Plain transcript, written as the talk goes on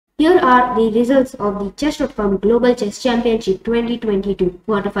Here are the results of the Chess.com Global Chess Championship 2022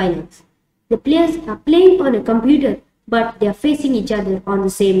 quarterfinals. The players are playing on a computer, but they are facing each other on the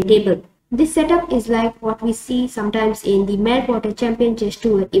same table. This setup is like what we see sometimes in the Meltwater Champion Chess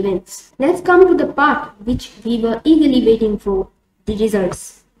Tour events. Let's come to the part which we were eagerly waiting for, the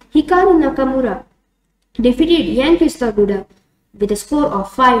results. Hikaru Nakamura defeated Jan-Kryzstof Duda with a score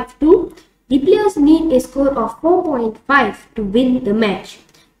of 5-2. The players need a score of 4.5 to win the match.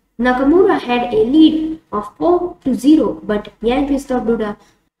 Nakamura had a lead of 4-0, but Jan-Kryzstof Duda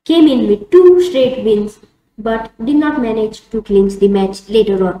came in with 2 straight wins but did not manage to clinch the match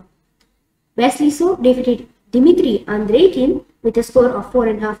later on. Wesly defeated Dimitry Andreikin with a score of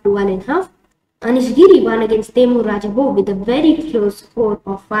 4.5 to 1.5. Anish Giri won against Teimour Radjbov with a very close score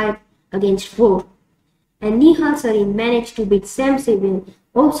of 5 against 4. And Nihal Sarin managed to beat Sevian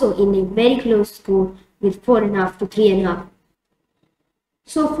also in a very close score with 4.5 to 3.5.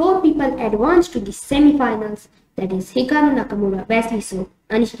 So 4 people advanced to the semi-finals, that is Hikaru Nakamura, Wesly,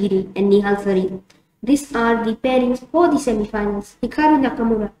 Anish Giri and Nihal Sarin. These are the pairings for the semi-finals. Hikaru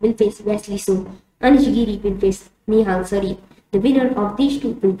Nakamura will face Wesly, Anish Giri will face Nihal Sarin. The winner of these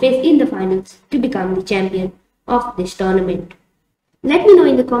two will face in the finals to become the champion of this tournament. Let me know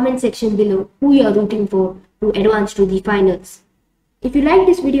in the comment section below who you are rooting for to advance to the finals. If you like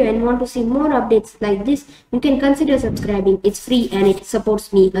this video and want to see more updates like this, you can consider subscribing. It's free and it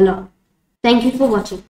supports me a lot. Thank you for watching.